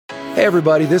Hey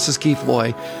everybody, this is Keith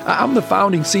Loy. I'm the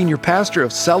founding senior pastor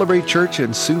of Celebrate Church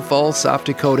in Sioux Falls, South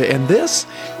Dakota, and this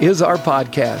is our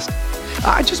podcast.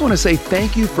 I just want to say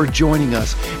thank you for joining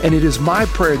us, and it is my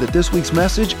prayer that this week's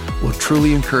message will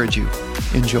truly encourage you.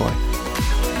 Enjoy.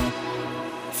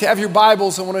 If you have your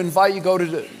Bibles, I want to invite you to go to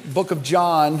the book of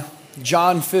John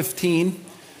 15.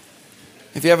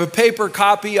 If you have a paper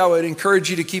copy, I would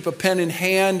encourage you to keep a pen in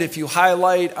hand. If you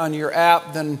highlight on your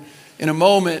app, then in a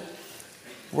moment,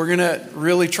 we're going to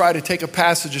really try to take a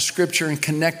passage of Scripture and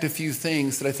connect a few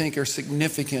things that I think are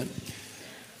significant.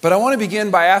 But I want to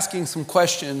begin by asking some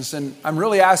questions, and I'm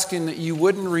really asking that you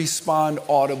wouldn't respond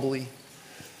audibly.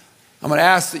 I'm going to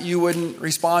ask that you wouldn't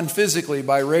respond physically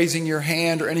by raising your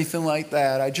hand or anything like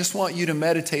that. I just want you to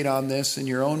meditate on this in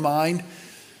your own mind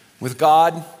with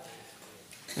God.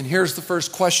 And here's the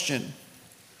first question.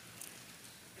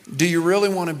 Do you really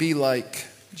want to be like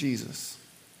Jesus?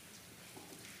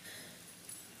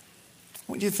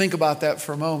 I want you to think about that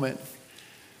for a moment.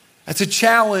 That's a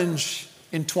challenge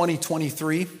in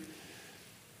 2023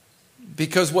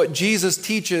 because what Jesus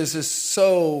teaches is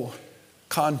so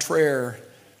contrary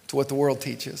to what the world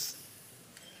teaches.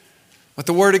 What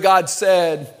the Word of God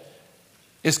said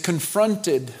is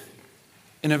confronted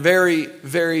in a very,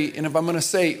 and if I'm going to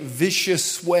say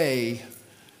vicious way,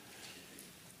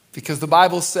 because the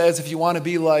Bible says if you want to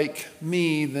be like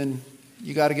me, then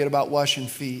you got to get about washing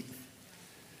feet.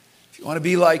 If you want to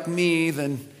be like me,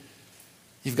 then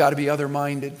you've got to be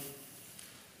other-minded.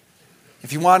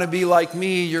 If you want to be like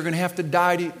me, you're going to have to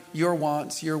die to your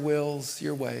wants, your wills,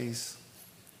 your ways.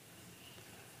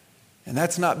 And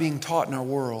that's not being taught in our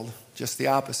world. Just the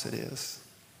opposite is.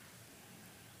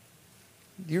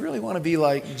 Do you really want to be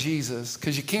like Jesus?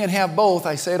 Because you can't have both.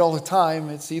 I say it all the time.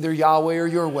 It's either Yahweh or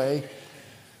your way.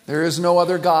 There is no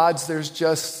other gods. There's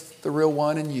just the real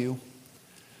one and you.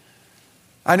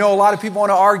 I know a lot of people want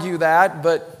to argue that,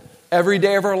 but every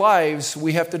day of our lives,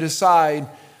 we have to decide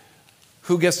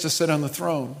who gets to sit on the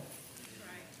throne.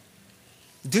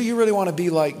 Do you really want to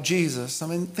be like Jesus? I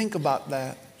mean, think about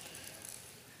that.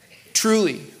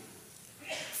 Truly,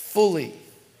 fully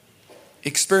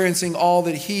experiencing all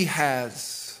that He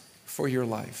has for your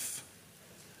life.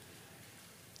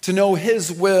 To know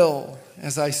His will,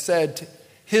 as I said,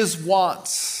 His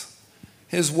wants,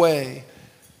 His way.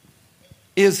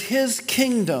 Is His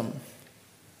kingdom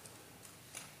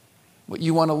what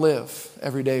you want to live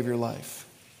every day of your life?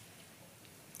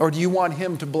 Or do you want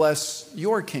Him to bless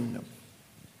your kingdom?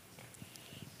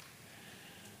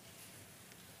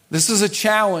 This is a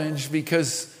challenge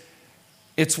because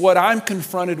it's what I'm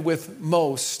confronted with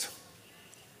most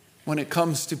when it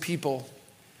comes to people.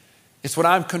 It's what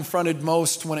I'm confronted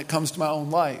most when it comes to my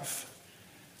own life.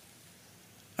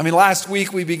 I mean, last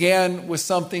week we began with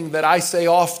something that I say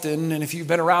often, and if you've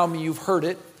been around me, you've heard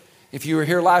it. If you were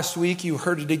here last week, you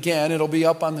heard it again. It'll be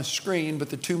up on the screen,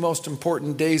 but the two most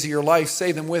important days of your life,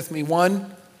 say them with me.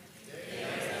 1,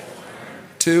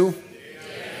 2.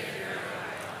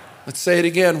 Let's say it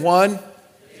again. 1.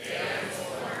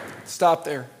 Stop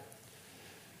there.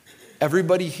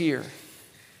 Everybody here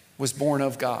was born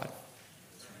of God.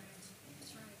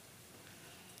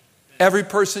 Every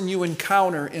person you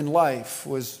encounter in life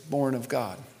was born of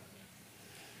God.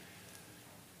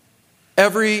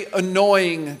 Every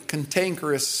annoying,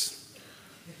 cantankerous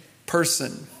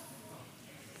person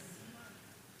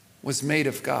was made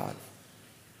of God.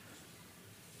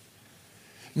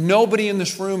 Nobody in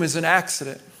this room is an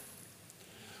accident.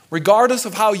 Regardless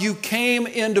of how you came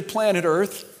into planet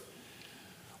Earth,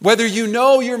 whether you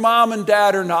know your mom and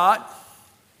dad or not,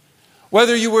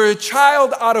 whether you were a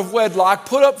child out of wedlock,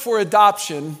 put up for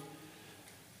adoption,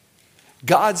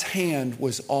 God's hand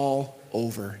was all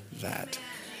over that.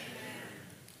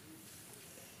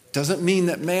 Doesn't mean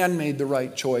that man made the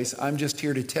right choice. I'm just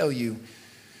here to tell you,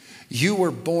 you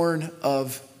were born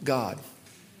of God.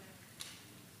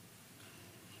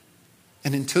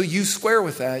 And until you square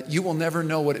with that, you will never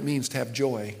know what it means to have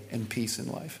joy and peace in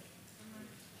life.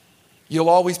 You'll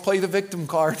always play the victim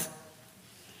card.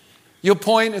 You'll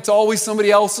point, it's always somebody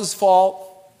else's fault.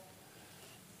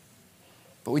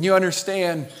 But when you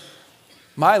understand,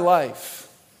 my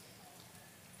life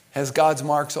has God's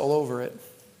marks all over it.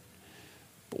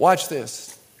 But watch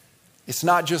this. It's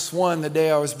not just one, the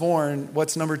day I was born.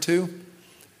 What's number 2?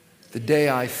 The day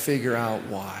I figure out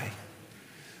why.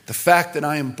 The fact that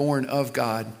I am born of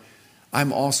God,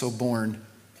 I'm also born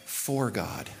for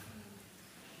God.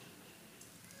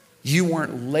 You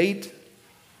weren't late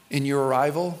in your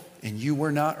arrival, and you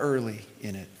were not early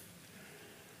in it.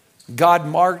 God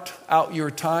marked out your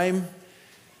time,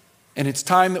 and it's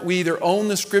time that we either own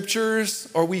the Scriptures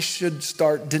or we should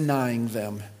start denying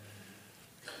them.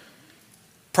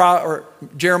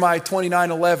 Jeremiah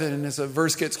 29:11 is a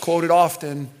verse gets quoted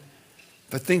often,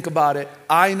 but think about it.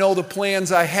 I know the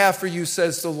plans I have for you,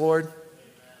 says the Lord.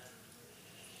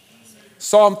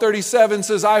 Psalm 37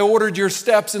 says, I ordered your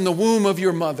steps in the womb of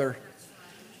your mother.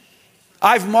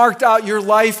 I've marked out your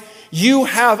life. You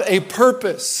have a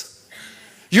purpose.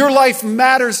 Your life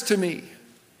matters to me.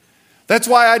 That's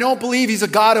why I don't believe he's a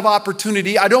God of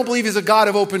opportunity. I don't believe he's a God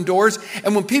of open doors.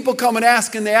 And when people come and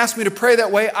they ask me to pray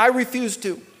that way, I refuse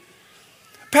to.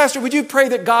 Pastor, would you pray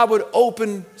that God would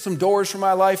open some doors for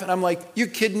my life? And I'm like, you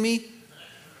kidding me?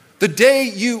 The day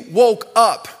you woke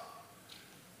up,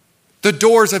 the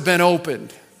doors have been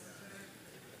opened.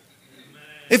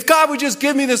 If God would just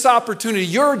give me this opportunity,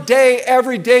 your day,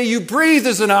 every day you breathe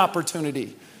is an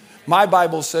opportunity. My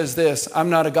Bible says this,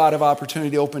 I'm not a God of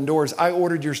opportunity to open doors. I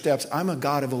ordered your steps. I'm a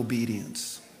God of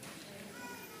obedience.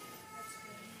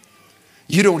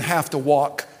 You don't have to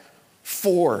walk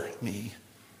for me.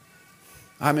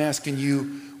 I'm asking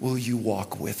you, will you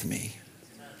walk with me?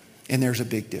 And there's a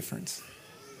big difference.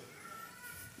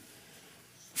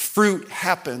 Fruit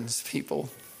happens, people.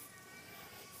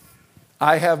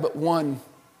 I have but one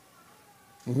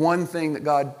thing that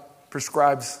God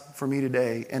prescribes for me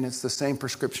today, and it's the same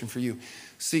prescription for you.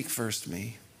 Seek first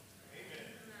me.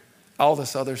 All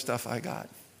this other stuff I got.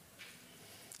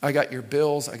 I got your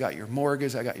bills, I got your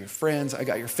mortgage, I got your friends, I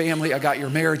got your family, I got your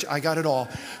marriage, I got it all.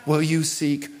 Will you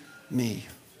seek me?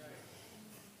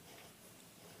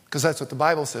 Because that's what the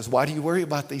Bible says. Why do you worry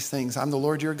about these things? I'm the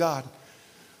Lord your God.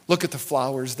 Look at the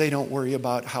flowers. They don't worry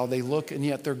about how they look, and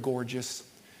yet they're gorgeous.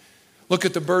 Look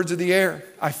at the birds of the air.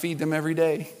 I feed them every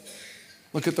day.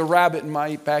 Look at the rabbit in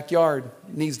my backyard.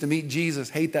 It needs to meet Jesus.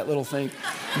 Hate that little thing.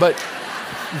 But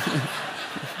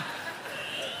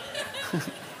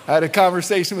I had a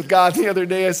conversation with God the other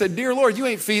day. I said, Dear Lord, you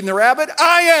ain't feeding the rabbit.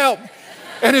 I am.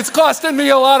 And it's costing me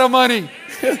a lot of money.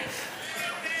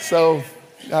 So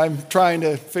I'm trying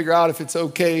to figure out if it's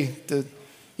okay to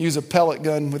use a pellet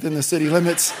gun within the city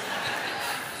limits.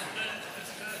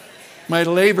 My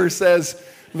neighbor says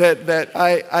that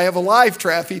I have a live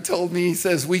trap. He told me, he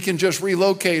says, we can just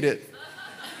relocate it.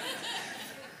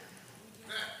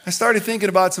 I started thinking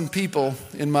about some people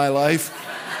in my life.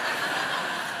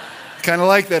 Kind of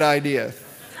like that idea.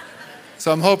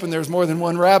 So I'm hoping there's more than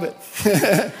one rabbit.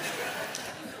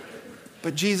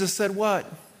 But Jesus said what?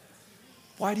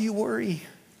 Why do you worry?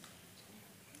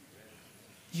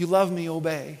 You love me,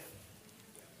 obey.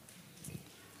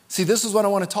 See, this is what I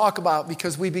want to talk about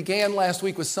because we began last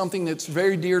week with something that's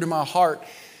very dear to my heart.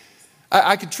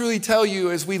 I could truly tell you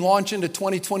as we launch into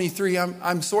 2023,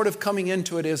 I'm sort of coming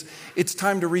into it as it's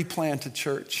time to replant a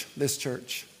church, this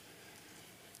church.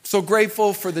 So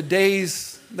grateful for the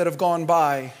days that have gone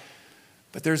by,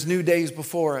 but there's new days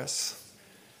before us.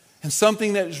 And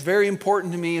something that is very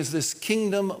important to me is this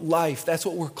kingdom life. That's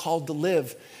what we're called to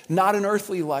live. Not an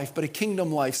earthly life, but a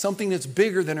kingdom life. Something that's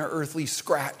bigger than our earthly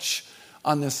scratch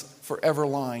on this forever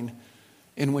line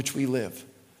in which we live.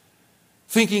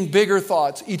 Thinking bigger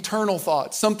thoughts, eternal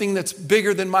thoughts, something that's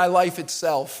bigger than my life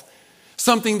itself.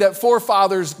 Something that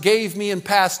forefathers gave me and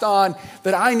passed on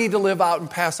that I need to live out and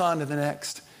pass on to the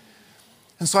next.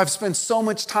 And so I've spent so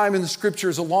much time in the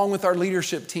scriptures along with our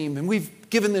leadership team, and we've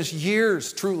given this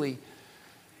years, truly.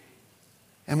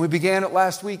 And we began it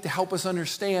last week to help us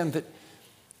understand that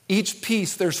each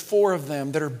piece, there's 4 of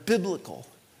them that are biblical,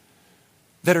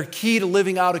 that are key to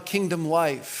living out a kingdom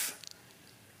life,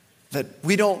 that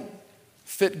we don't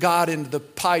fit God into the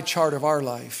pie chart of our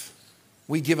life.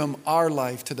 We give him our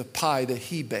life to the pie that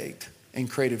he baked and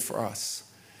created for us.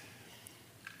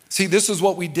 See, this is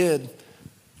what we did.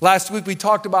 Last week we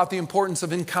talked about the importance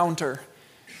of encounter.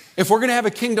 If we're going to have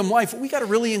a kingdom life, we got to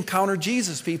really encounter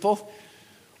Jesus, people.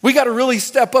 We got to really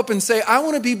step up and say, I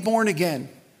want to be born again.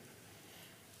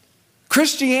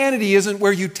 Christianity isn't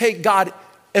where you take God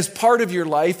as part of your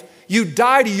life. You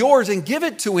die to yours and give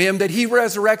it to him that he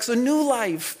resurrects a new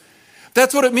life.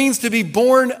 That's what it means to be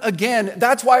born again.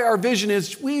 That's why our vision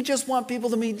is we just want people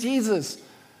to meet Jesus.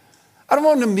 I don't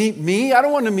want them to meet me. I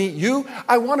don't want them to meet you.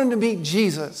 I want them to meet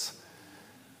Jesus.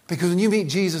 Because when you meet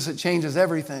Jesus, it changes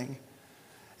everything.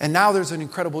 And now there's an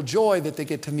incredible joy that they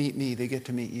get to meet me. They get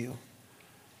to meet you.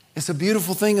 It's a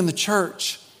beautiful thing in the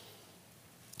church.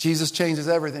 Jesus changes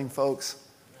everything, folks.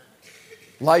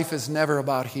 Life is never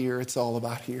about here. It's all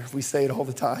about here. We say it all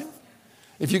the time.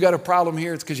 If you got a problem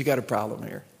here, it's because you got a problem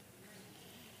here.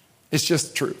 It's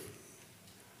just true.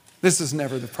 This is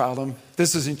never the problem.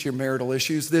 This isn't your marital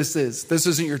issues. This is. This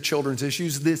isn't your children's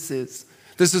issues. This is.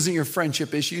 This isn't your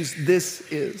friendship issues. This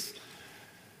is.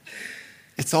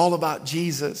 It's all about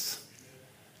Jesus.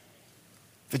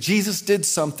 But Jesus did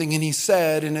something and he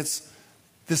said, and it's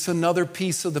this another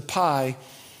piece of the pie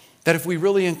that if we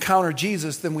really encounter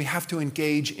Jesus, then we have to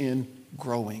engage in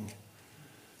growing.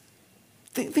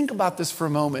 Think about this for a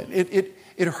moment.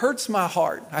 It hurts my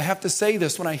heart. I have to say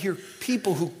this when I hear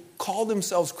people who call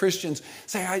themselves Christians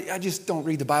say, I just don't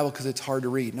read the Bible because it's hard to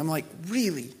read. And I'm like,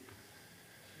 really?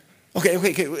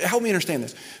 Okay, help me understand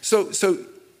this. So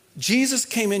Jesus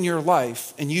came in your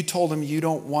life and you told him you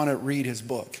don't want to read his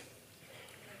book.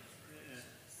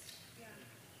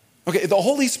 Okay, the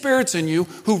Holy Spirit's in you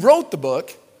who wrote the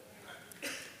book.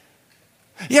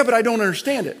 Yeah, but I don't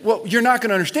understand it. Well, you're not going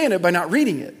to understand it by not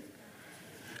reading it.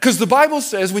 Because the Bible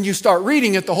says when you start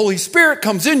reading it, the Holy Spirit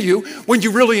comes in you when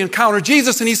you really encounter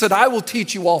Jesus. And he said, I will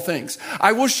teach you all things.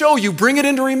 I will show you, bring it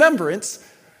into remembrance.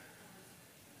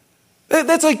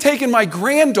 That's like taking my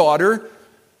granddaughter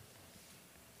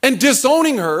and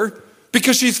disowning her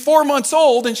because she's 4 months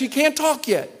old and she can't talk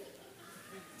yet.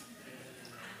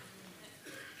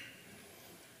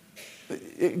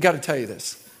 Got to tell you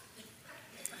this.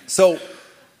 So,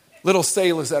 little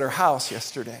Sayla's at her house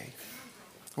yesterday.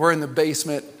 We're in the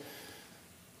basement.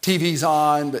 TV's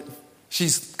on, but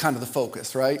she's kind of the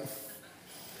focus, right?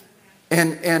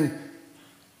 And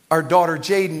our daughter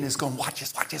Jaden is going, watch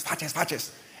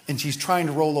this. And she's trying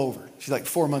to roll over. She's like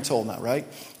 4 months old now, right?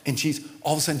 And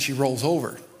all of a sudden she rolls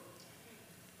over.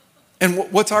 And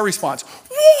what's our response?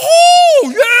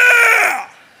 Woohoo! Yeah!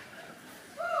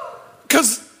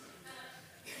 Because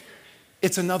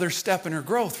it's another step in her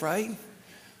growth, right?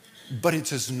 But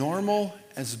it's as normal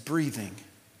as breathing.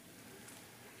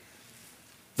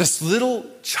 This little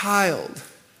child,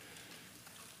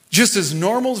 just as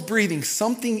normal as breathing,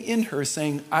 something in her is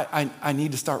saying, I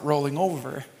need to start rolling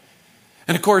over.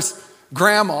 And of course,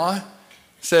 Grandma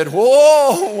said,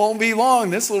 whoa, won't be long.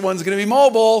 This little one's going to be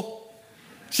mobile.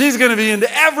 She's going to be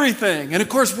into everything. And of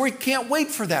course, we can't wait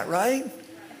for that, right?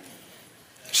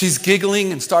 She's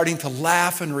giggling and starting to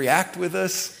laugh and react with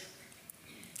us.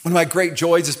 One of my great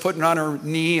joys is putting her on her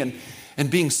knee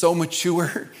and being so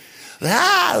mature.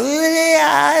 I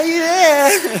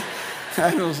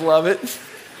just love it.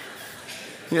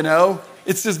 You know,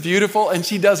 it's just beautiful. And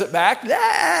she does it back.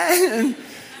 And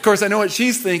of course, I know what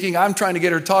she's thinking. I'm trying to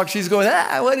get her to talk. She's going,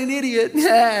 what an idiot.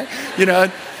 You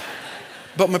know,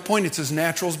 but my point, it's as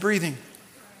natural as breathing.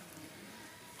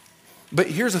 But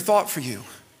here's a thought for you.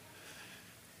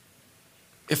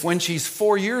 If when she's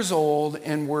 4 years old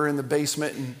and we're in the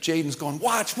basement and Jaden's going,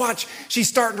 watch, she's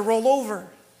starting to roll over.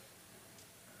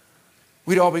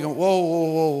 We'd all be going,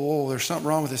 whoa, there's something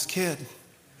wrong with this kid.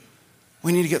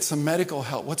 We need to get some medical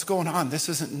help. What's going on? This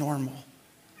isn't normal.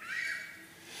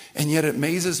 And yet it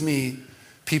amazes me,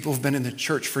 people have been in the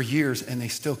church for years and they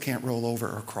still can't roll over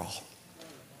or crawl.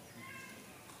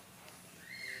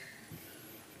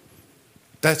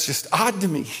 That's just odd to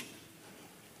me.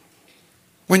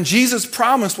 When Jesus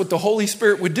promised what the Holy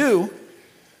Spirit would do,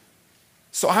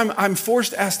 so I'm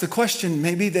forced to ask the question,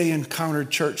 maybe they encountered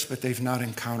church, but they've not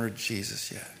encountered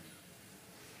Jesus yet.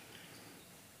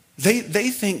 They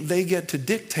think they get to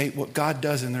dictate what God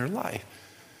does in their life.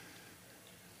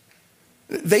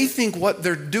 They think what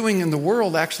they're doing in the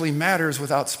world actually matters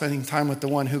without spending time with the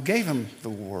one who gave them the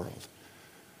world.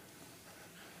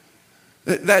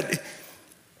 That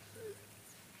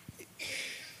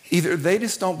either they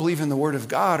just don't believe in the Word of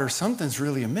God or something's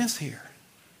really amiss here.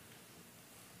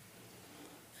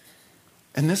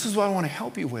 And this is what I want to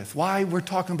help you with. Why we're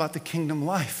talking about the kingdom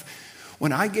life.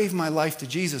 When I gave my life to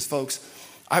Jesus, folks,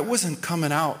 I wasn't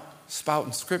coming out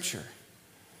spouting scripture.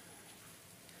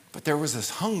 But there was this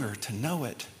hunger to know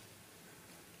it.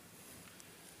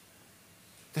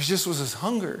 There just was this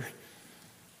hunger.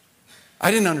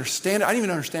 I didn't understand it. I didn't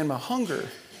even understand my hunger.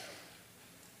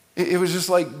 It was just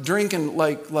like drinking,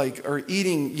 or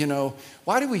eating, you know.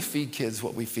 Why do we feed kids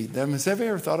what we feed them? Has anybody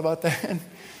ever thought about that?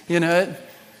 You know,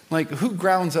 like who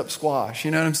grounds up squash?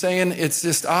 You know what I'm saying? It's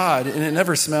just odd, and it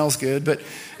never smells good, but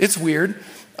it's weird.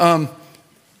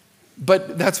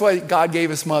 But that's why God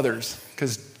gave us mothers,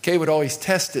 because Kay would always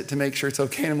test it to make sure it's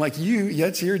okay. And I'm like,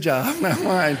 that's your job, not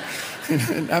mine.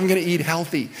 I'm going to eat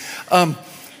healthy.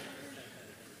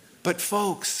 But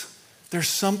folks, there's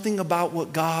something about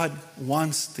what God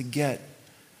wants to get.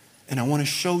 And I want to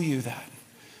show you that.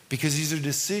 Because these are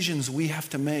decisions we have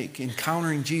to make.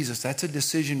 Encountering Jesus, that's a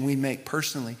decision we make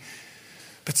personally.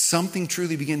 But something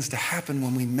truly begins to happen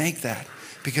when we make that.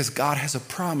 Because God has a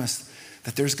promise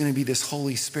that there's going to be this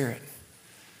Holy Spirit.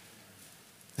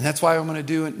 And that's why I'm going to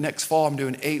do it next fall. I'm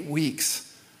doing 8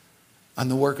 weeks on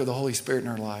the work of the Holy Spirit in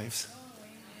our lives.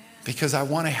 Because I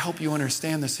want to help you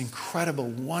understand this incredible,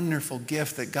 wonderful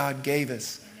gift that God gave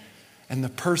us and the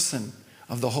person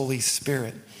of the Holy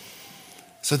Spirit.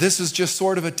 So this is just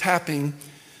sort of a tapping,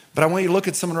 But I want you to look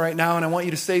at someone right now and I want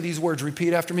you to say these words.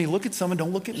 Repeat after me. Look at someone.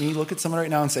 Don't look at me. Look at someone right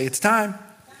now and say, it's time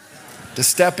to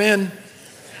step in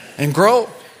and grow.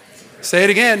 Say it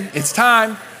again. It's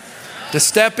time to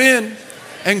step in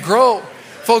and grow.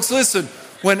 Folks, listen.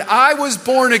 When I was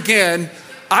born again,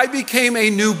 I became a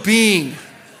new being.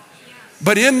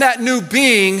 But in that new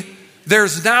being,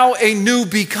 there's now a new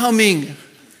becoming.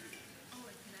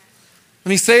 Let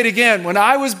me say it again. When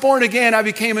I was born again, I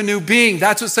became a new being.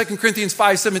 That's what 2 Corinthians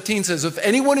 5:17 says. If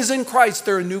anyone is in Christ,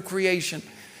 they're a new creation.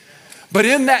 But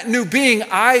in that new being,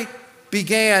 I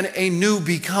began a new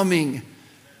becoming.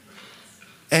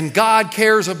 And God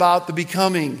cares about the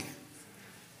becoming.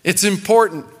 It's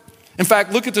important. In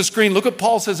fact, look at the screen. Look what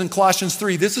Paul says in Colossians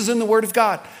 3. This is in the Word of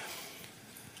God.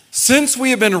 Since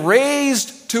we have been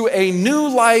raised to a new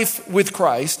life with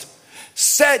Christ,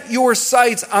 set your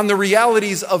sights on the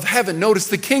realities of heaven. Notice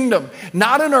the kingdom,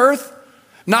 not on earth,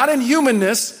 not in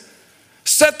humanness.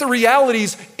 Set the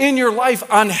realities in your life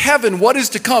on heaven, what is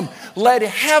to come. Let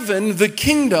heaven, the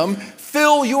kingdom,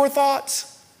 fill your thoughts.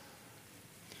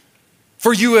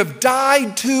 For you have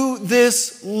died to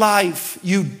this life.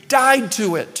 You died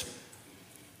to it.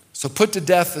 So put to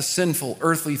death the sinful,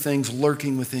 earthly things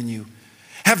lurking within you.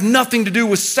 Have nothing to do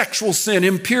with sexual sin,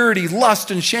 impurity, lust,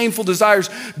 and shameful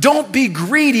desires. Don't be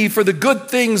greedy for the good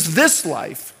things of this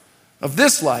life,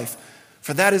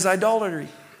 for that is idolatry.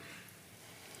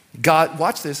 God,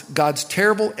 watch this, God's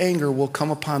terrible anger will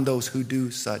come upon those who do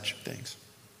such things.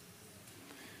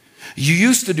 You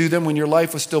used to do them when your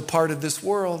life was still part of this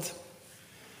world.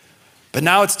 But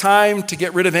now it's time to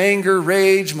get rid of anger,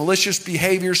 rage, malicious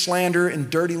behavior, slander, and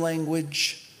dirty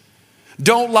language.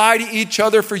 Don't lie to each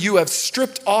other, for you have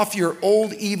stripped off your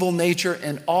old evil nature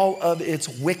and all of its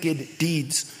wicked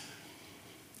deeds.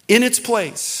 In its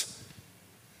place,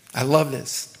 I love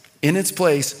this, in its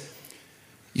place,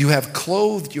 you have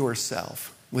clothed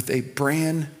yourself with a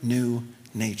brand new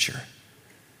nature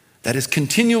that is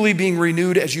continually being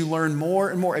renewed as you learn more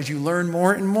and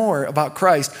more, about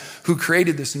Christ who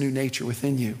created this new nature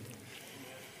within you.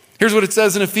 Here's what it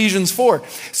says in Ephesians 4.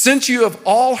 Since you have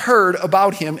all heard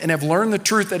about him and have learned the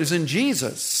truth that is in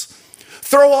Jesus,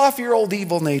 throw off your old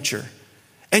evil nature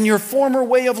and your former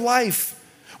way of life,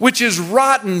 which is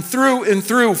rotten through and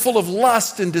through, full of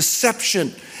lust and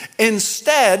deception.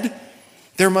 Instead,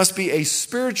 there must be a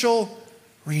spiritual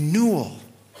renewal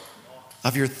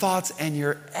of your thoughts and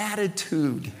your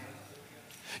attitude.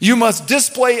 You must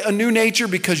display a new nature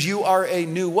because you are a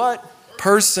new what?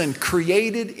 Person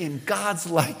created in God's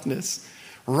likeness,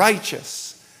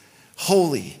 righteous,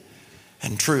 holy,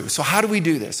 and true. So how do we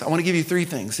do this? I want to give you 3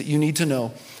 things that you need to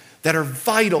know that are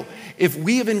vital. If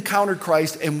we have encountered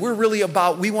Christ and we're really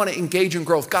we want to engage in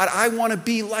growth. God, I want to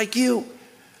be like you.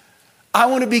 I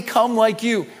want to become like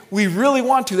you. We really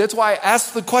want to. That's why I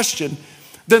asked the question.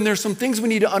 Then there's some things we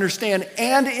need to understand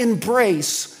and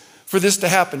embrace for this to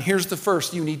happen. Here's the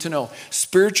first you need to know.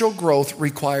 Spiritual growth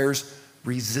requires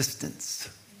resistance.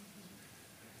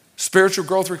 Spiritual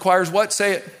growth requires what?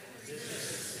 Say it.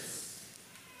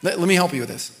 Let me help you with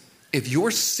this. If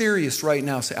you're serious right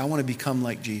now, say, I want to become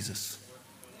like Jesus.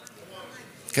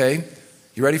 Okay?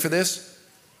 You ready for this?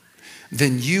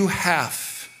 Then you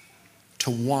have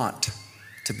to want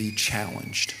to be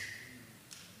challenged.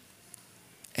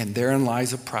 And therein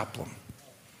lies a problem.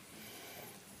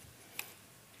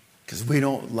 Because we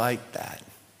don't like that.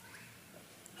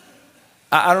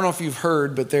 I don't know if you've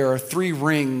heard, but there are 3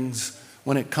 rings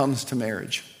when it comes to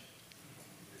marriage.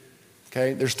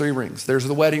 Okay, there's 3 rings. There's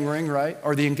the wedding ring, right?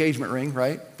 Or the engagement ring,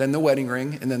 right? Then the wedding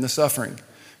ring, and then the suffering.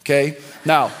 Okay,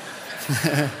 now,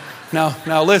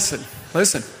 now listen.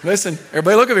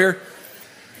 Everybody look over here.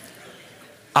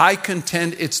 I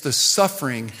contend it's the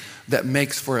suffering that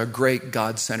makes for a great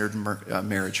God-centered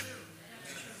marriage.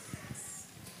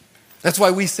 That's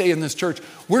why we say in this church,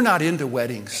 we're not into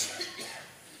weddings.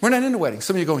 We're not into weddings.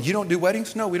 Some of you are going, you don't do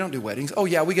weddings? No, we don't do weddings. Oh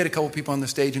yeah, we get a couple people on the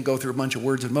stage and go through a bunch of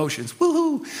words and motions.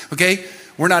 Woohoo! Okay?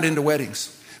 We're not into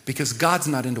weddings because God's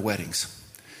not into weddings.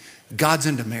 God's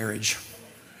into marriage.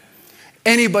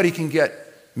 Anybody can get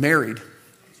married.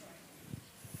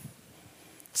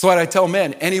 That's what I tell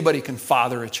men. Anybody can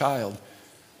father a child.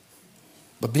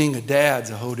 But being a dad's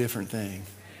a whole different thing.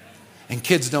 And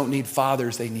kids don't need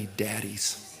fathers, they need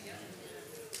daddies.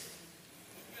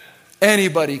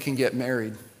 Anybody can get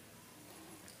married.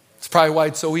 It's probably why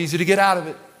it's so easy to get out of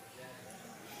it.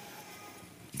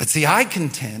 But see, I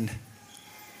contend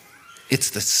it's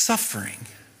the suffering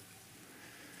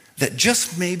that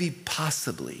just maybe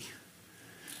possibly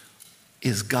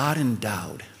is God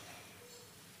endowed.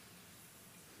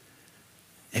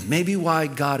 And maybe why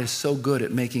God is so good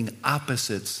at making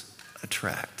opposites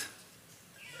attract.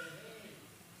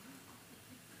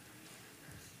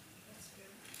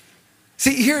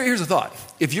 See, here's a thought.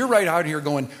 If you're right out here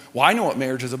going, well, I know what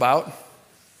marriage is about,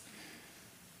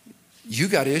 you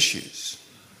got issues.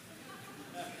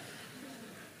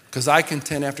 Because I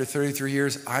contend after 33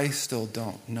 years, I still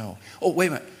don't know. Oh, wait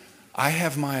a minute. I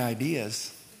have my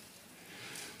ideas.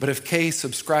 But if Kay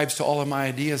subscribes to all of my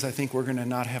ideas, I think we're going to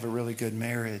not have a really good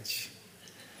marriage.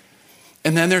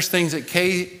 And then there's things that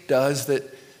Kay does that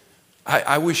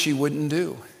I wish she wouldn't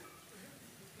do.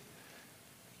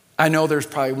 I know there's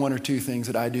probably one or two things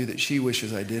that I do that she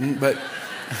wishes I didn't, but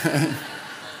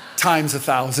times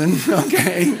 1,000,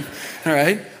 okay? All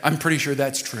right? I'm pretty sure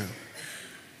that's true.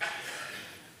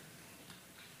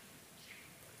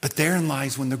 But therein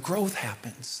lies when the growth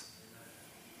happens.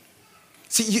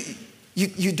 See,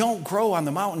 you don't grow on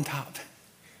the mountaintop.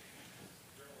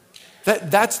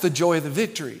 That's the joy of the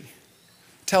victory.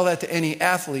 Tell that to any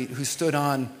athlete who stood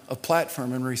on a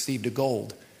platform and received a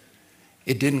gold.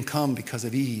 It didn't come because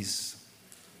of ease.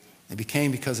 It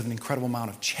became because of an incredible amount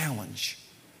of challenge.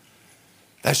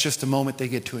 That's just a moment they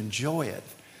get to enjoy it.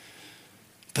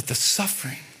 But the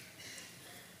suffering.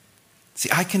 See,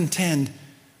 I contend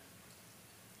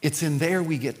it's in there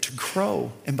we get to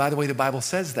grow. And by the way, the Bible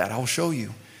says that. I'll show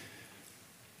you.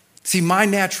 See, my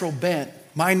natural bent,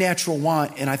 my natural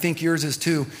want, and I think yours is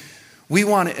too, we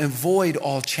want to avoid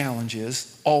all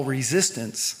challenges, all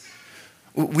resistance.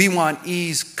 We want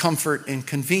ease, comfort, and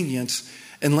convenience.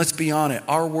 And let's be honest,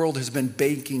 our world has been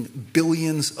banking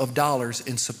billions of dollars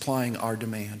in supplying our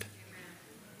demand.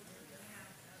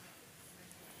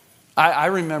 I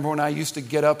remember when I used to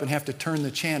get up and have to turn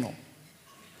the channel.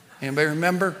 Anybody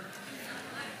remember?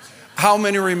 How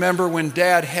many remember when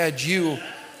Dad had you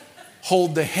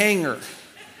hold the hanger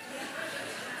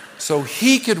so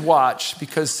he could watch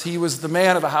because he was the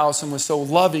man of the house and was so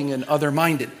loving and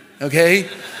other-minded, okay?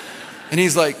 And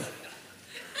he's like,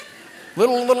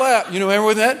 little app,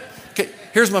 remember that? Okay,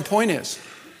 here's my point is,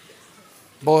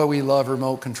 boy, we love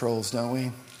remote controls, don't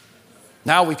we?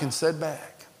 Now we can sit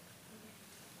back.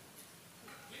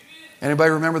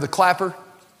 Anybody remember the clapper?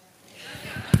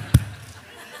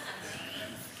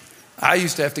 I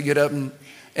used to have to get up and,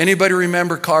 anybody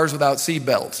remember cars without seat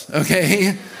belts,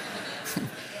 okay?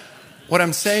 What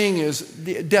I'm saying is,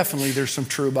 definitely there's some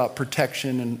true about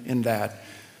protection and that.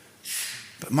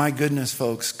 But my goodness,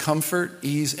 folks, comfort,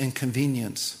 ease, and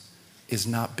convenience is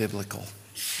not biblical.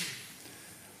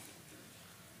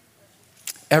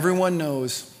 Everyone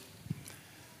knows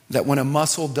that when a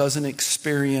muscle doesn't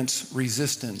experience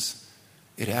resistance,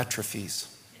 it atrophies.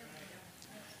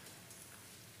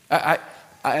 I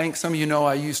think some of you know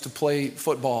I used to play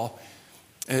football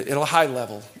at a high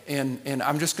level. And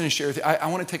I'm just going to share with you. I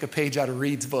want to take a page out of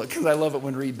Reed's book because I love it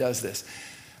when Reed does this.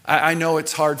 I know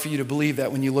it's hard for you to believe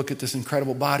that when you look at this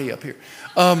incredible body up here.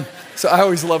 So I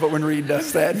always love it when Reed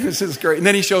does that. This is great. And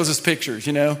then he shows us pictures,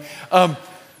 But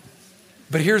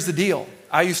here's the deal.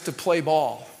 I used to play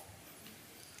ball.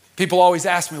 People always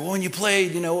ask me, well, when you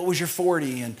played, what was your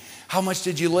 40? And how much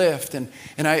did you lift? And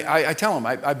I tell them,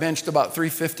 I benched about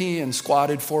 350 and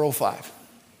squatted 405.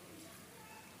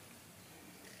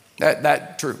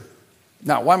 That true.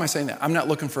 Now, why am I saying that? I'm not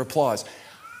looking for applause.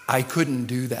 I couldn't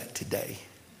do that today.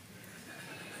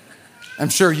 I'm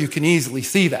sure you can easily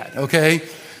see that, okay?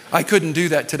 I couldn't do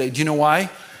that today. Do you know why?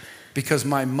 Because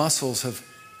my muscles have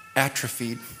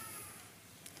atrophied.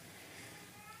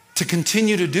 To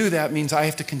continue to do that means I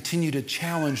have to continue to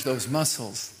challenge those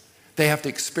muscles. They have to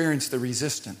experience the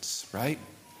resistance, right?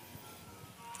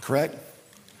 Correct?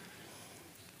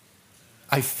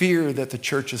 I fear that the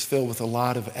church is filled with a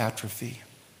lot of atrophy,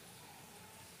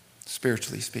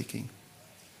 spiritually speaking.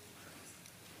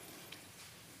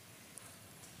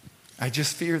 I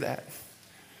just fear that.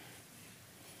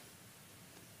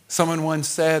 Someone once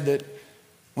said that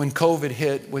when COVID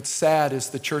hit, what's sad is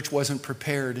the church wasn't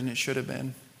prepared, and it should have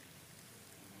been.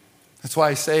 That's why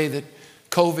I say that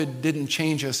COVID didn't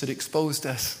change us, it exposed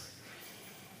us.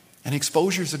 And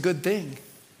exposure is a good thing.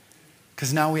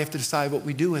 Because now we have to decide what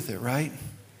we do with it, right?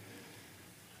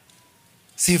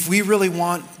 See, if we really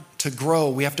want to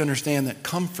grow, we have to understand that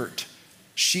comfort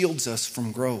shields us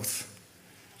from growth.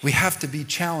 We have to be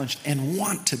challenged and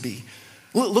want to be.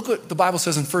 Look what the Bible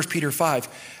says in 1 Peter 5.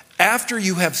 After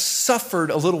you have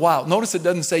suffered a little while. Notice it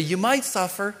doesn't say you might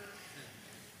suffer.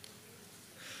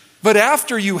 But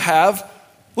after you have,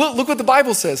 look what the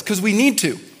Bible says, because we need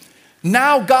to.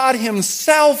 Now God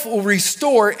himself will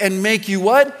restore and make you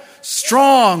what?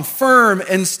 Strong, firm,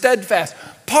 and steadfast.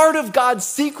 Part of God's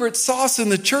secret sauce in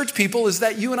the church, people, is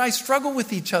that you and I struggle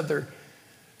with each other.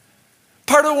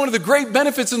 Part of one of the great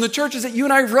benefits in the church is that you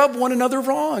and I rub one another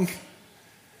wrong.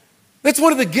 That's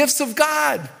one of the gifts of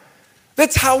God.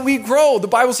 That's how we grow. The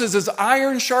Bible says as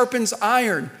iron sharpens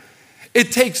iron.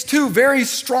 It takes two very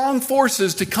strong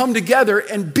forces to come together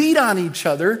and beat on each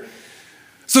other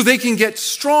so they can get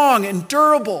strong and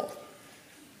durable.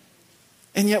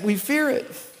 And yet we fear it.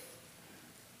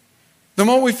 The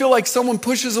moment we feel like someone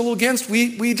pushes a little against,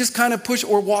 we just kind of push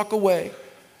or walk away.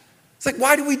 It's like,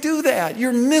 why do we do that?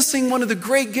 You're missing one of the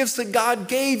great gifts that God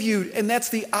gave you, and that's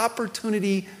the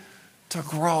opportunity to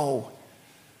grow.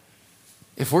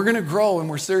 If we're going to grow and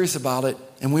we're serious about it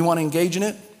and we want to engage in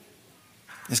it,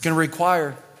 it's going to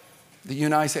require that you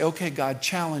and I say, okay, God,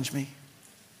 challenge me.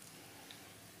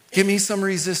 Give me some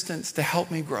resistance to help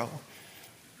me grow.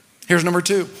 Here's number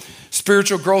 2.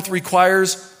 Spiritual growth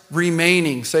requires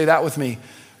remaining. Say that with me.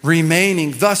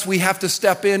 Remaining. Thus, we have to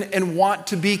step in and want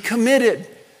to be committed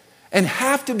and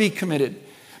have to be committed.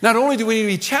 Not only do we need to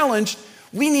be challenged,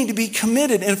 we need to be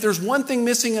committed. And if there's one thing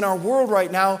missing in our world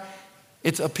right now,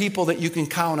 it's a people that you can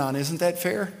count on. Isn't that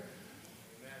fair?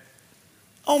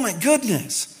 Oh my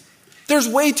goodness. There's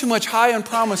way too much high on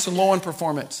promise and low on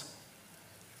performance.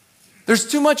 There's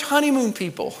too much honeymoon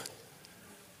people.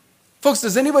 Folks,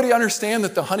 does anybody understand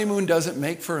that the honeymoon doesn't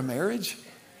make for a marriage?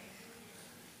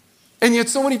 And yet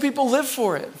so many people live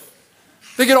for it.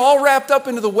 They get all wrapped up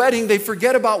into the wedding. They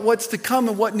forget about what's to come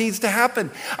and what needs to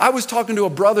happen. I was talking to a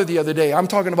brother the other day. I'm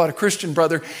talking about a Christian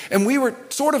brother. And we were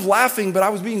sort of laughing, but I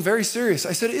was being very serious.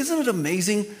 I said, isn't it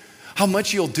amazing how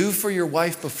much you'll do for your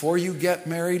wife before you get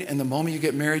married? And the moment you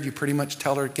get married, you pretty much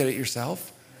tell her, get it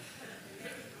yourself.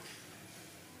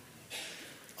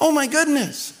 Oh my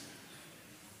goodness.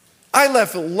 I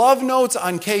left love notes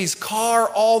on Kay's car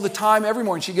all the time. Every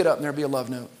morning she'd get up and there'd be a love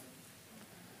note.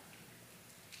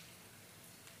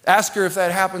 Ask her if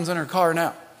that happens in her car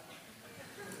now.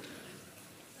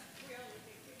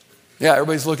 Yeah,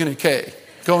 everybody's looking at Kay,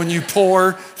 going, you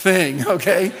poor thing,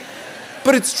 okay?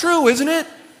 But it's true, isn't it?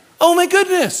 Oh my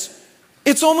goodness.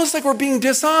 It's almost like we're being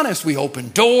dishonest. We open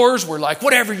doors. We're like,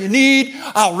 whatever you need,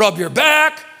 I'll rub your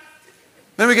back.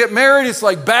 Then we get married. It's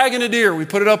like bagging a deer. We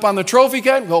put it up on the trophy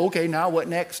case. Go, okay, now what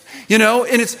next? You know,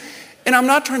 and I'm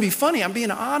not trying to be funny. I'm being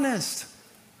honest.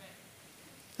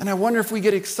 And I wonder if we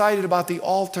get excited about the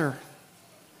altar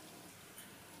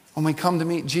when we come to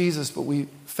meet Jesus, but we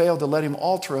fail to let him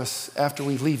alter us after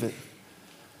we leave it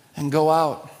and go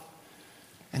out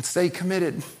and stay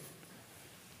committed.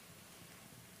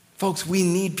 Folks, we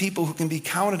need people who can be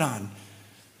counted on.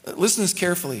 Listen to this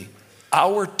carefully.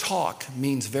 Our talk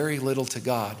means very little to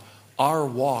God. Our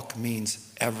walk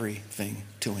means everything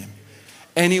to him.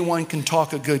 Anyone can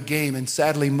talk a good game, and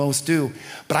sadly most do.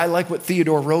 But I like what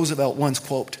Theodore Roosevelt once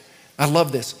quoted. I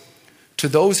love this. To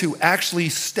those who actually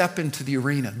step into the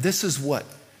arena, this is what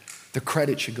the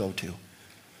credit should go to.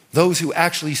 Those who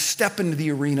actually step into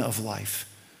the arena of life,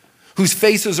 whose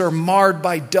faces are marred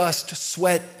by dust,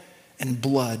 sweat, and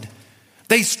blood.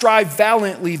 They strive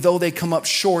valiantly, though they come up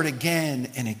short again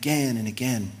and again and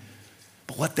again.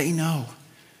 But what they know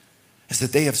is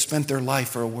that they have spent their life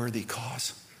for a worthy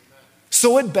cause.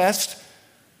 So at best,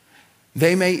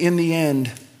 they may in the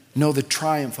end know the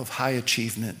triumph of high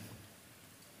achievement.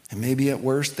 And maybe at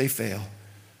worst they fail.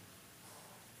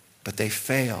 But they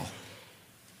fail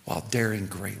while daring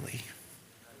greatly.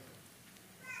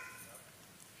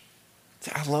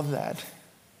 I love that.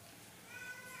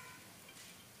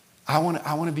 I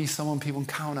want to be someone people can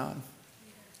count on.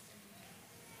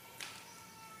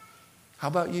 How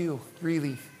about you,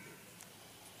 really?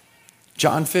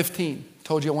 John 15.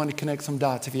 Told you I wanted to connect some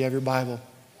dots if you have your Bible.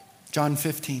 John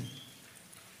 15.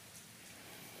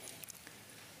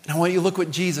 And I want you to look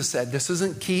what Jesus said. This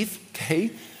isn't Keith,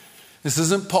 okay? This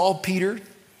isn't Paul, Peter.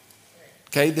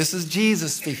 Okay, this is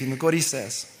Jesus speaking. Look what he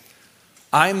says.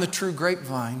 I am the true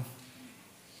grapevine,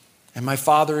 and my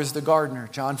Father is the gardener.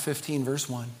 John 15, verse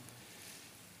 1.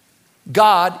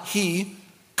 God, he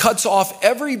cuts off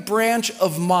every branch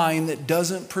of mine that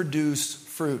doesn't produce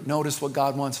fruit. Notice what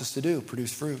God wants us to do,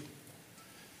 produce fruit.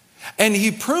 And he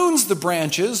prunes the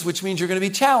branches, which means you're going to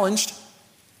be challenged.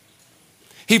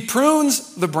 He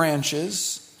prunes the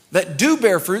branches that do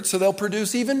bear fruit so they'll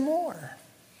produce even more.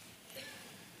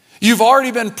 You've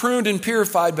already been pruned and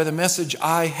purified by the message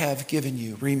I have given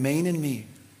you. Remain in me.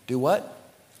 Do what?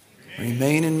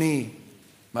 Remain in me.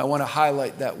 I want to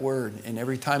highlight that word, and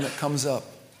every time it comes up,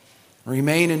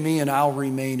 remain in me and I'll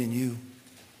remain in you.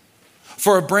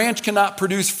 For a branch cannot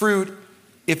produce fruit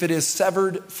if it is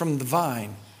severed from the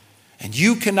vine, and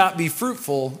you cannot be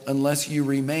fruitful unless you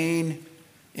remain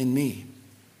in me.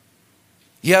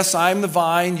 Yes, I am the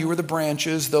vine, you are the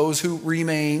branches. Those who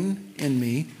remain in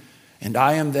me, and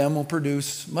I am them, will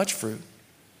produce much fruit.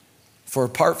 For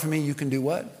apart from me, you can do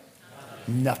what?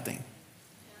 Nothing.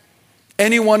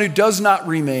 Anyone who does not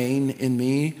remain in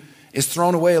me is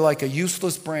thrown away like a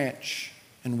useless branch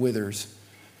and withers.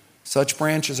 Such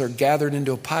branches are gathered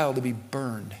into a pile to be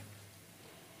burned.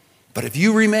 But if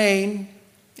you remain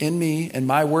in me and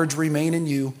my words remain in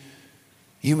you,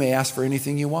 you may ask for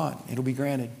anything you want. It'll be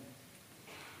granted.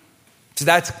 So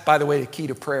that's, by the way, the key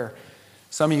to prayer.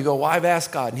 Some of you go, well, I've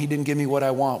asked God and he didn't give me what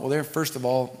I want. Well, there, first of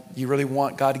all, you really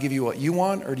want God to give you what you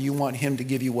want, or do you want him to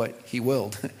give you what he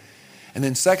willed? And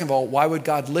then second of all, why would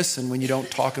God listen when you don't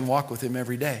talk and walk with him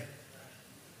every day?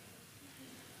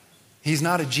 He's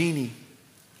not a genie.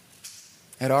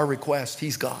 At our request,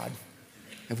 he's God,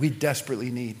 and we desperately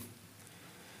need.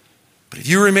 But if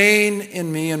you remain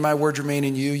in me and my words remain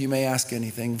in you, you may ask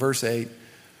anything. Verse 8,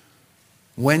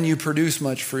 when you produce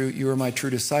much fruit, you are my true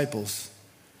disciples.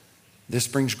 This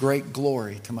brings great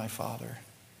glory to my Father.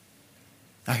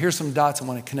 Now here's some dots I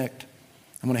want to connect.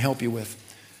 I want to help you with.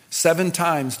 7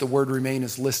 times the word remain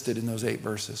is listed in those 8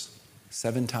 verses.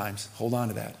 7 times. Hold on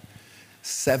to that.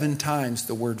 7 times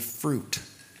the word fruit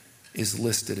is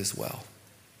listed as well.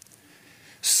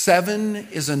 7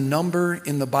 is a number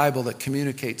in the Bible that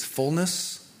communicates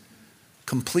fullness,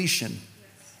 completion,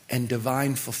 and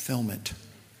divine fulfillment.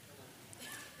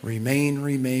 Remain,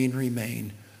 remain,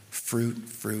 remain. Fruit,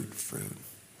 fruit, fruit.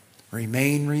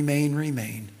 Remain, remain,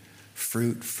 remain.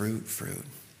 Fruit, fruit, fruit.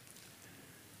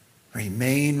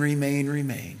 Remain, remain,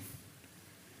 remain.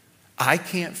 I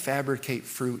can't fabricate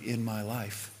fruit in my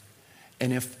life.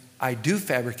 And if I do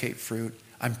fabricate fruit,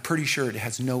 I'm pretty sure it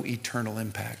has no eternal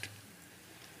impact.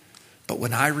 But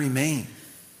when I remain,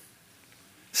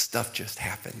 stuff just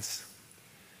happens.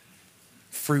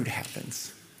 Fruit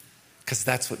happens. Because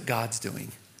that's what God's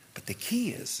doing. But the key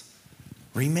is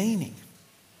remaining.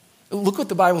 Look what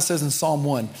the Bible says in Psalm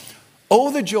 1.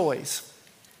 Oh, the joys.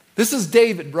 This is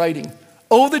David writing.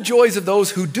 Oh, the joys of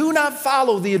those who do not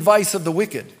follow the advice of the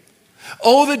wicked.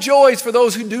 Oh, the joys for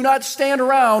those who do not stand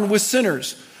around with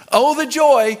sinners. Oh, the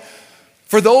joy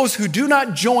for those who do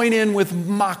not join in with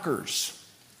mockers.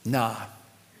 Nah,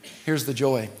 here's the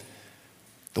joy.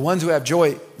 The ones who have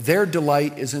joy, their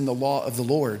delight is in the law of the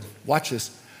Lord. Watch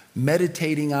this.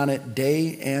 Meditating on it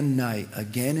day and night,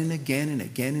 again and again and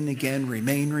again and again.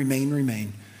 Remain, remain,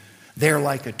 remain. They're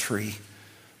like a tree,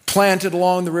 planted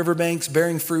along the riverbanks,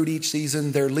 bearing fruit each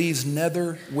season. Their leaves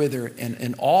never wither. And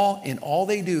in all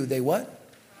they do, they what?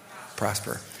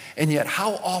 Prosper. And yet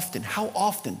how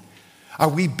often are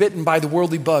we bitten by the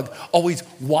worldly bug, always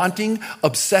wanting,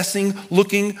 obsessing,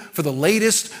 looking for the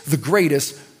latest, the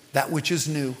greatest, that which is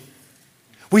new?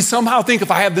 We somehow think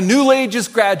if I have the new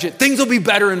latest gadget, things will be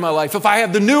better in my life. If I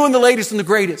have the new and the latest and the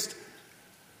greatest.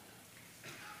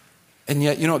 And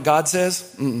yet, you know what God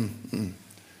says?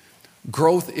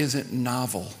 Growth isn't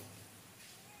novel.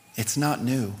 It's not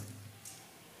new.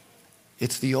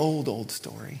 It's the old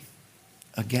story,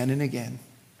 again and again.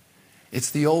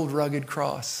 It's the old rugged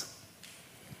cross.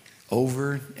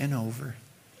 Over and over.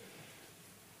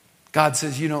 God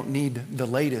says you don't need the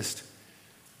latest.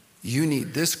 You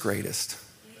need this greatest.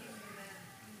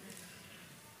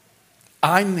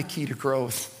 I'm the key to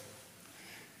growth.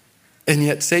 And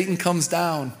yet Satan comes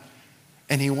down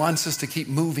and he wants us to keep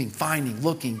moving, finding,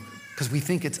 looking, because we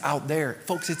think it's out there.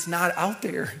 Folks, it's not out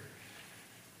there.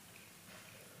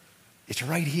 It's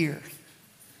right here.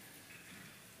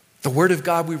 The word of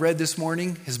God we read this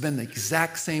morning has been the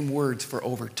exact same words for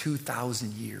over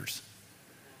 2,000 years.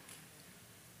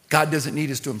 God doesn't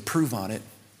need us to improve on it.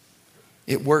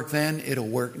 It worked then, it'll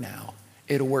work now.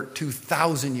 It'll work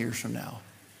 2,000 years from now.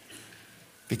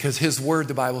 Because his word,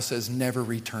 the Bible says, never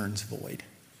returns void.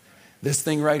 This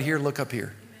thing right here, look up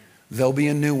here. There'll be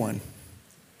a new one.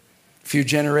 A few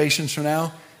generations from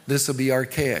now, this will be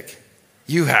archaic.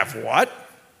 You have what?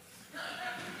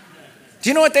 Do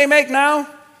you know what they make now?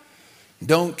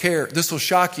 Don't care. This will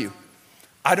shock you.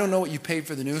 I don't know what you paid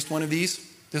for the newest one of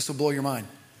these. This will blow your mind.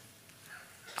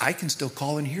 I can still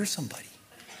call and hear somebody.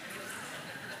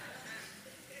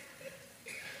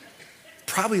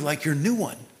 Probably like your new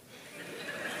one.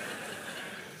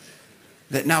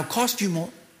 That now cost you more.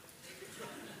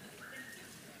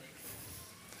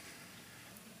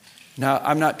 Now,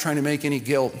 I'm not trying to make any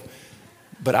guilt,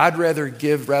 but I'd rather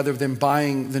give, rather than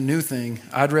buying the new thing,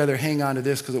 I'd rather hang on to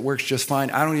this because it works just fine.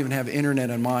 I don't even have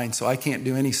internet on mine, so I can't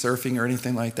do any surfing or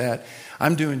anything like that.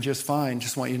 I'm doing just fine,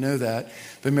 just want you to know that.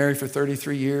 Been married for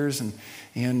 33 years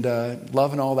and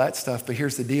loving all that stuff. But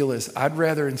here's the deal is, I'd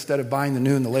rather, instead of buying the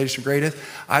new and the latest and greatest,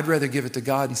 I'd rather give it to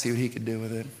God and see what he could do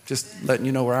with it. Just letting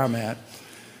you know where I'm at.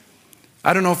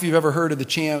 I don't know if you've ever heard of the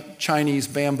Chinese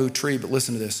bamboo tree, but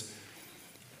listen to this.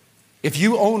 If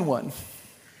you own one,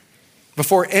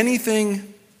 before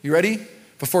anything, you ready?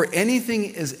 Before anything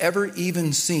is ever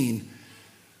even seen,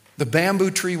 the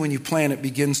bamboo tree, when you plant it,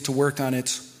 begins to work on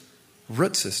its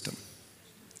root system.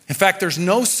 In fact, there's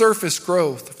no surface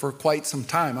growth for quite some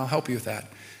time. I'll help you with that.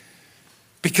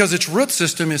 Because its root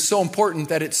system is so important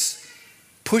that it's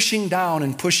pushing down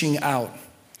and pushing out.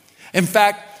 In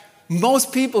fact,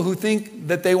 most people who think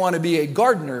that they want to be a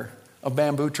gardener of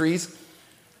bamboo trees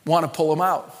want to pull them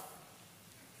out,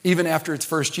 even after its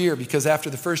first year, because after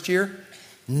the first year,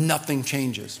 nothing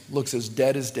changes. Looks as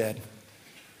dead as dead.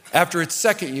 After its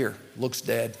second year, looks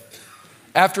dead.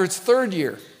 After its third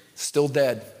year, still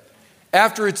dead.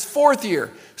 After its fourth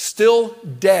year, still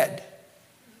dead.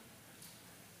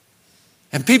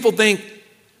 And people think,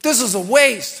 this is a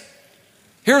waste.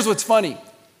 Here's what's funny.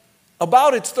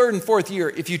 About its third and fourth year,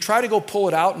 if you try to go pull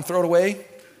it out and throw it away,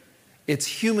 it's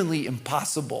humanly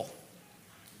impossible.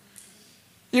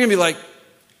 You're going to be like,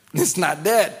 it's not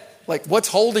dead. Like, what's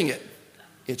holding it?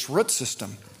 Its root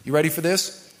system. You ready for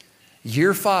this?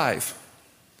 Year 5,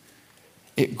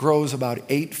 it grows about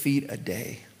 8 feet a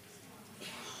day.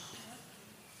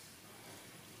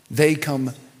 They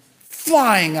come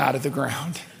flying out of the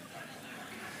ground.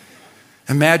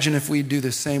 Imagine if we do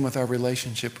the same with our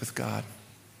relationship with God.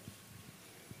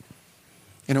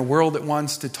 In a world that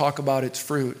wants to talk about its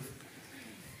fruit,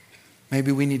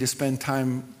 maybe we need to spend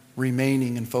time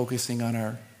remaining and focusing on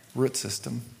our root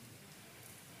system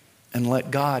and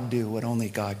let God do what only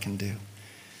God can do.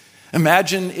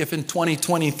 Imagine if in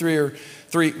 2023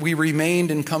 we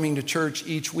remained in coming to church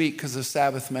each week because the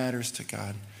Sabbath matters to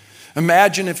God.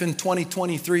 Imagine if in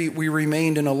 2023 we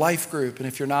remained in a life group, and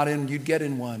if you're not in, you'd get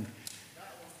in one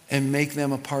and make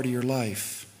them a part of your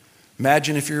life.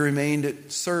 Imagine if you remained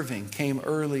at serving, came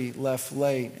early, left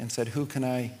late, and said, who can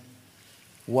I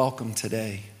welcome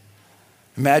today?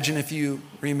 Imagine if you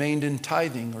remained in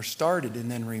tithing or started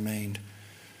and then remained.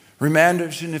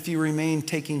 Imagine if you remained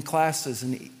taking classes,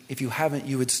 and if you haven't,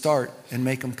 you would start and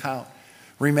make them count.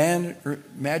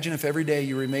 Imagine if every day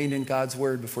you remained in God's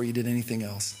word before you did anything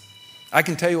else. I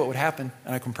can tell you what would happen,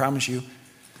 and I can promise you,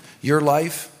 your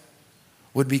life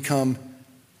would become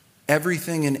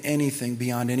everything and anything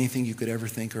beyond anything you could ever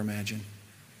think or imagine.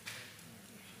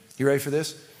 You ready for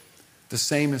this? The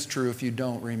same is true if you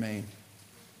don't remain.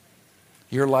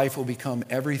 Your life will become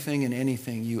everything and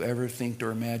anything you ever think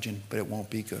or imagine, but it won't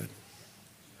be good.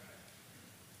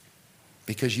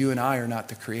 Because you and I are not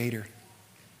the creator.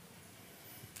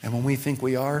 And when we think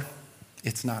we are,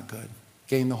 it's not good.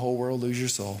 Gain the whole world, lose your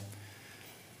soul.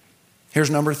 Here's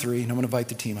number 3, and I'm going to invite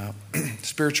the team out.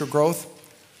 Spiritual growth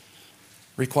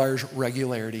requires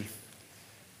regularity.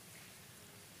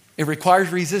 It requires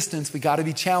resistance. We got to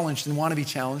be challenged and want to be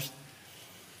challenged.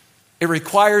 It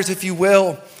requires, if you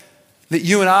will, that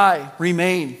you and I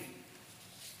remain.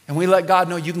 And we let God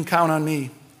know you can count on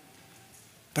me.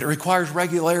 But it requires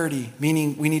regularity,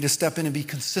 meaning we need to step in and be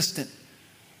consistent.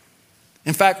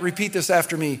 In fact, repeat this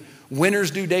after me.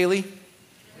 Winners do daily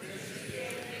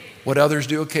what others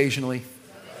do occasionally.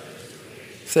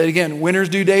 Say it again. Winners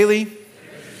do daily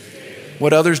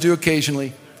what others do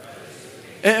occasionally.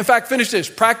 In fact, finish this.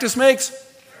 Practice makes?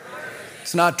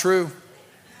 It's not true.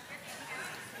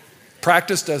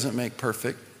 Practice doesn't make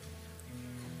perfect.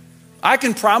 I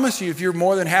can promise you, if you're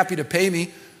more than happy to pay me,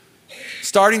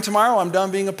 starting tomorrow, I'm done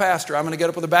being a pastor. I'm going to get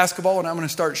up with a basketball and I'm going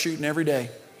to start shooting every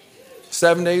day.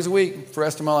 7 days a week for the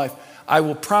rest of my life. I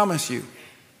will promise you,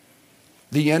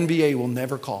 the NBA will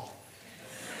never call.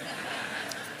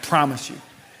 Promise you.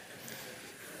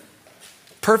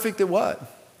 Perfect at what?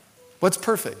 What's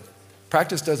perfect?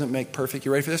 Practice doesn't make perfect.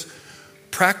 You ready for this?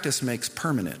 Practice makes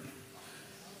permanent.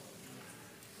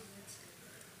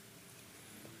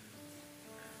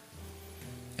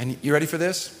 And you ready for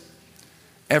this?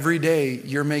 Every day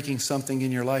you're making something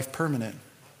in your life permanent.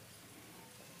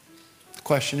 The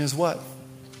question is what?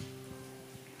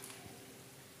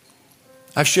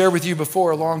 I've shared with you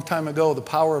before a long time ago the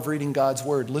power of reading God's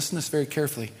word. Listen to this very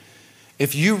carefully.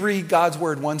 If you read God's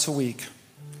word once a week,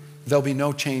 there'll be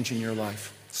no change in your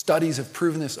life. Studies have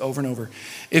proven this over and over.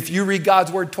 If you read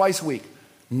God's word twice a week,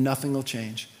 nothing will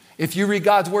change. If you read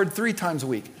God's word 3 times a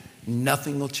week,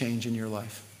 nothing will change in your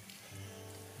life.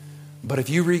 But if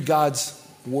you read God's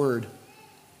word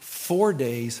 4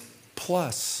 days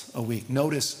plus a week,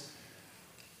 notice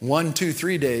 1, 2,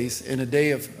 3 days in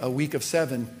a week of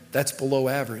 7, that's below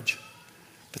average.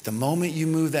 But the moment you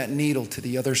move that needle to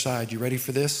the other side, you ready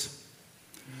for this?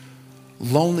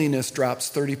 Loneliness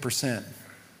drops 30%.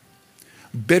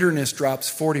 Bitterness drops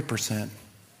 40%.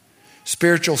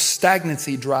 Spiritual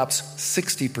stagnancy drops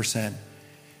 60%.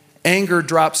 Anger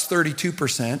drops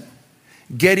 32%.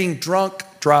 Getting drunk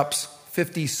drops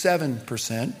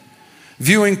 57%.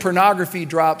 Viewing pornography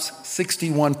drops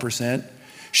 61%.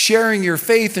 Sharing your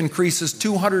faith increases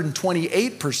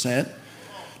 228%.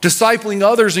 Discipling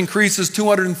others increases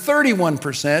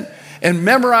 231%. And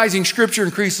memorizing Scripture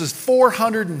increases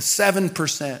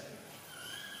 407%.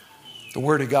 The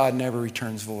Word of God never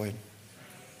returns void.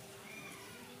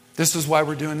 This is why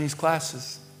we're doing these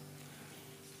classes.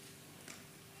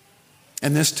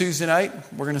 And this Tuesday night,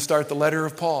 we're going to start the letter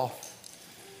of Paul.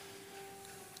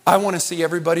 I want to see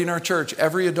everybody in our church,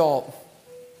 every adult,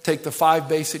 take the 5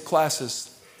 basic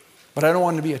classes. But I don't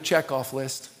want it to be a checkoff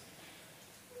list.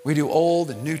 We do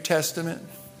Old and New Testament,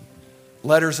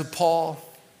 letters of Paul.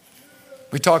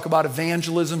 We talk about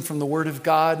evangelism from the Word of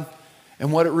God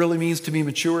and what it really means to be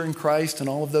mature in Christ and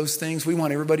all of those things. We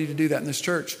want everybody to do that in this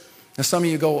church. Now some of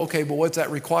you go, okay, but what's that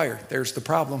require? There's the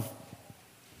problem.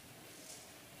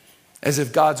 As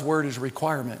if God's Word is a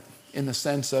requirement in the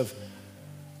sense of,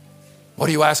 what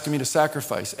are you asking me to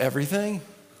sacrifice? Everything?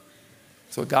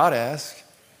 That's what God asks.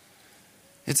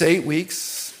 It's 8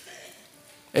 weeks,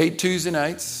 8 Tuesday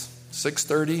nights,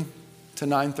 6:30 to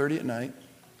 9:30 at night.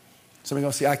 Somebody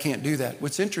goes, see, I can't do that.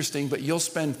 What's interesting, but you'll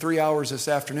spend 3 hours this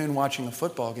afternoon watching a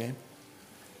football game.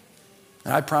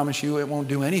 And I promise you it won't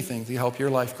do anything to help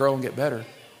your life grow and get better.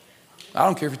 I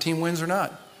don't care if your team wins or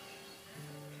not.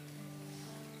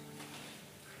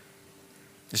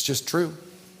 It's just true.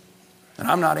 And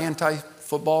I'm not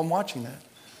anti-football and watching that.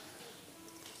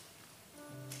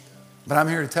 But I'm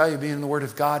here to tell you, being in the Word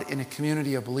of God in a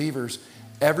community of believers,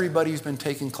 everybody who's been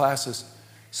taking classes,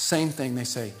 same thing they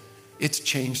say, it's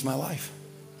changed my life.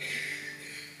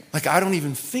 Like I don't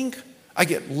even think, I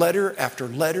get letter after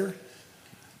letter.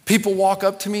 People walk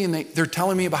up to me and they're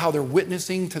telling me about how they're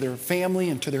witnessing to their family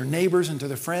and to their neighbors and to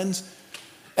their friends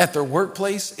at their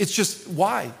workplace. It's just,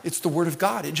 why? It's the Word of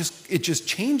God. It just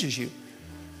changes you.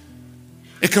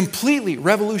 It completely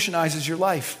revolutionizes your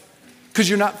life because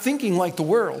you're not thinking like the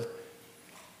world.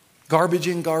 Garbage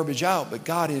in, garbage out, but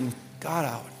God in, God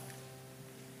out.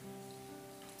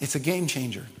 It's a game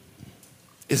changer.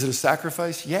 Is it a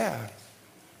sacrifice? Yeah.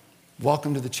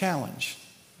 Welcome to the challenge.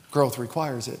 Growth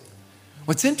requires it.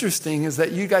 What's interesting is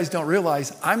that you guys don't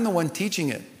realize I'm the one teaching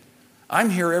it. I'm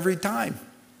here every time.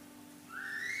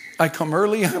 I come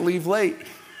early, I leave late.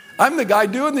 I'm the guy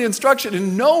doing the instruction,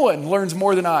 and no one learns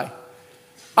more than I.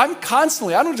 I'm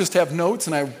constantly, I don't just have notes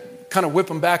and I kind of whip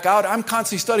them back out. I'm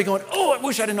constantly studying going, oh, I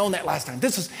wish I'd have known that last time.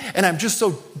 And I'm just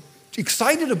so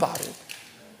excited about it.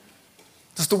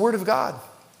 It's the Word of God.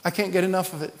 I can't get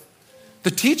enough of it.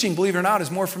 The teaching, believe it or not, is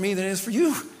more for me than it is for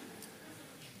you.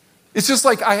 It's just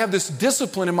like I have this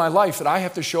discipline in my life that I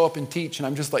have to show up and teach. And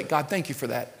I'm just like, God, thank you for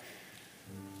that.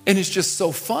 And it's just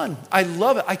so fun. I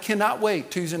love it. I cannot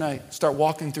wait Tuesday night, start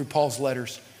walking through Paul's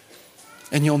letters.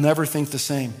 And you'll never think the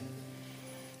same.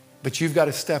 But you've got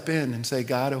to step in and say,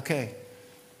 God, okay,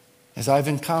 as I've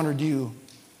encountered you,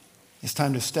 it's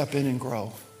time to step in and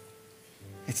grow.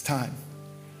 It's time.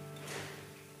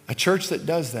 A church that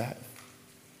does that,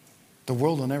 the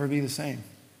world will never be the same.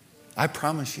 I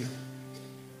promise you.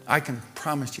 I can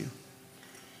promise you.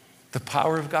 The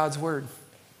power of God's Word.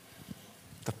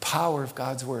 The power of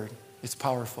God's Word. It's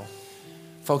powerful.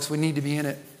 Folks, we need to be in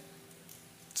it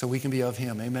so we can be of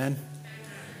Him. Amen?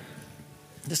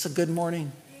 This is a good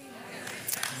morning.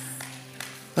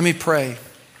 Let me pray.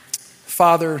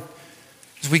 Father,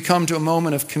 as we come to a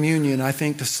moment of communion, I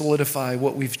think to solidify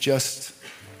what we've just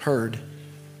heard,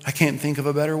 I can't think of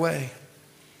a better way.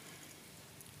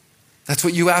 That's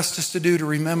what you asked us to do, to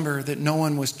remember that no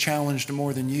one was challenged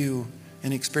more than you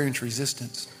and experienced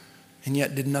resistance and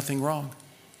yet did nothing wrong.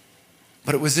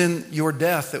 But it was in your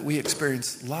death that we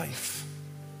experienced life.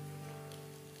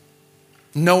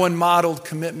 No one modeled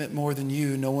commitment more than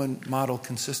you. No one modeled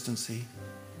consistency.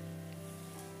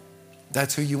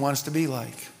 That's who you want us to be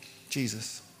like,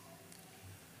 Jesus.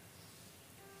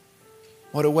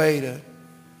 What a way to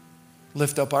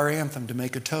lift up our anthem, to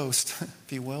make a toast,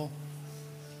 if you will.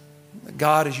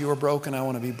 God, as you are broken, I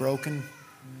want to be broken.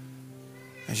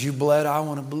 As you bled, I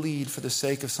want to bleed for the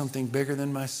sake of something bigger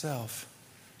than myself,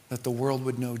 that the world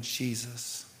would know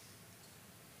Jesus.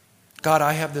 God,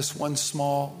 I have this one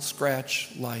small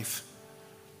scratch life.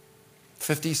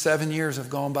 57 years have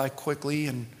gone by quickly,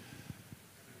 and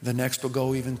the next will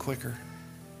go even quicker.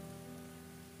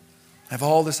 I have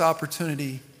all this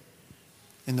opportunity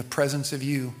in the presence of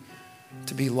you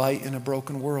to be light in a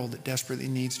broken world that desperately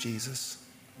needs Jesus.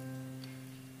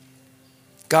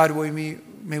 God,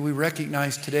 may we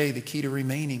recognize today the key to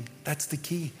remaining. That's the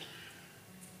key.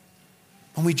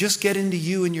 When we just get into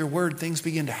you and your word, things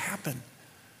begin to happen.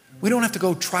 We don't have to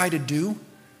go try to do.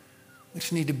 We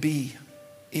just need to be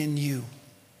in you,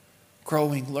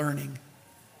 growing, learning.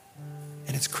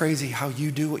 And it's crazy how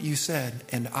you do what you said,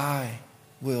 and I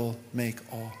will make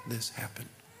all this happen.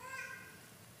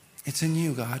 It's in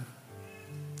you, God.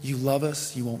 You love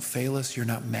us. You won't fail us. You're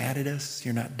not mad at us.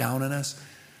 You're not down on us.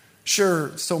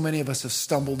 Sure, so many of us have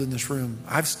stumbled in this room.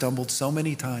 I've stumbled so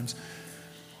many times.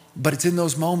 But it's in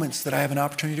those moments that I have an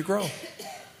opportunity to grow.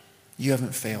 You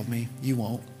haven't failed me. You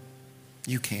won't.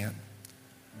 You can't.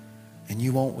 And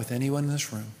you won't with anyone in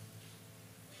this room.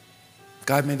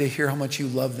 God, may they hear how much you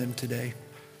love them today.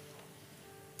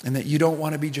 And that you don't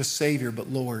want to be just Savior, but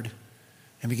Lord.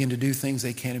 And begin to do things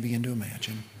they can't begin to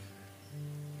imagine.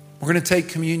 We're going to take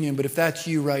communion, but if that's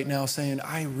you right now saying,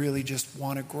 I really just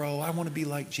want to grow, I want to be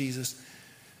like Jesus,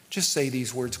 just say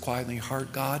these words quietly.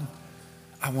 Heart, God,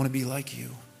 I want to be like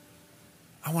you.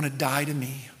 I want to die to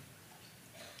me.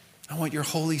 I want your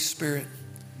Holy Spirit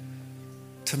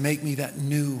to make me that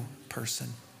new person,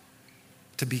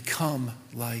 to become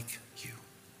like you.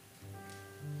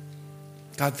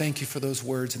 God, thank you for those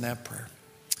words and that prayer.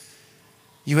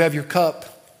 You have your cup.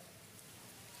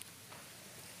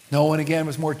 No one, again,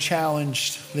 was more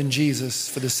challenged than Jesus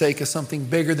for the sake of something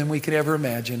bigger than we could ever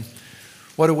imagine.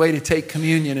 What a way to take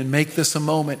communion and make this a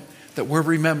moment that we're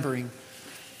remembering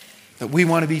that we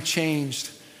want to be changed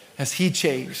as he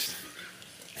changed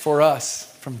for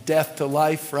us from death to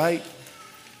life, right?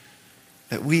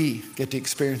 That we get to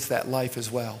experience that life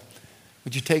as well.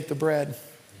 Would you take the bread?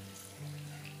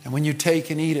 And when you take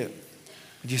and eat it,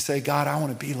 would you say, God, I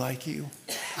want to be like you.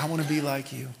 I want to be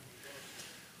like you.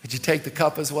 Would you take the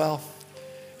cup as well?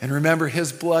 And remember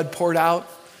his blood poured out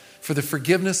for the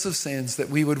forgiveness of sins that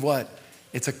we would what?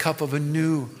 It's a cup of a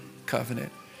new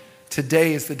covenant.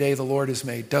 Today is the day the Lord has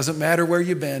made. Doesn't matter where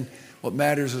you've been. What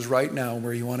matters is right now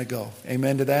where you want to go.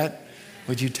 Amen to that?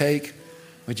 Would you take?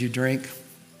 Would you drink?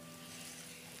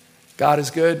 God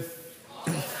is good.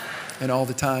 And all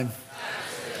the time.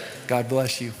 God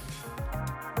bless you.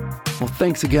 Well,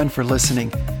 thanks again for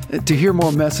listening. To hear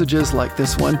more messages like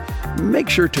this one, make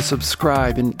sure to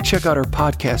subscribe and check out our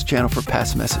podcast channel for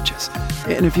past messages.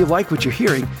 And if you like what you're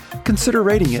hearing, consider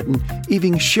rating it and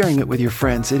even sharing it with your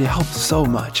friends. It helps so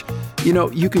much. You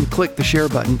know, you can click the share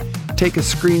button, take a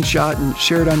screenshot and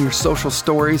share it on your social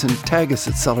stories and tag us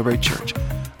at Celebrate Church.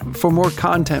 For more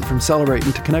content from Celebrate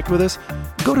and to connect with us,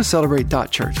 go to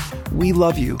celebrate.church. We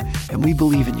love you and we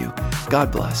believe in you.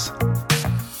 God bless.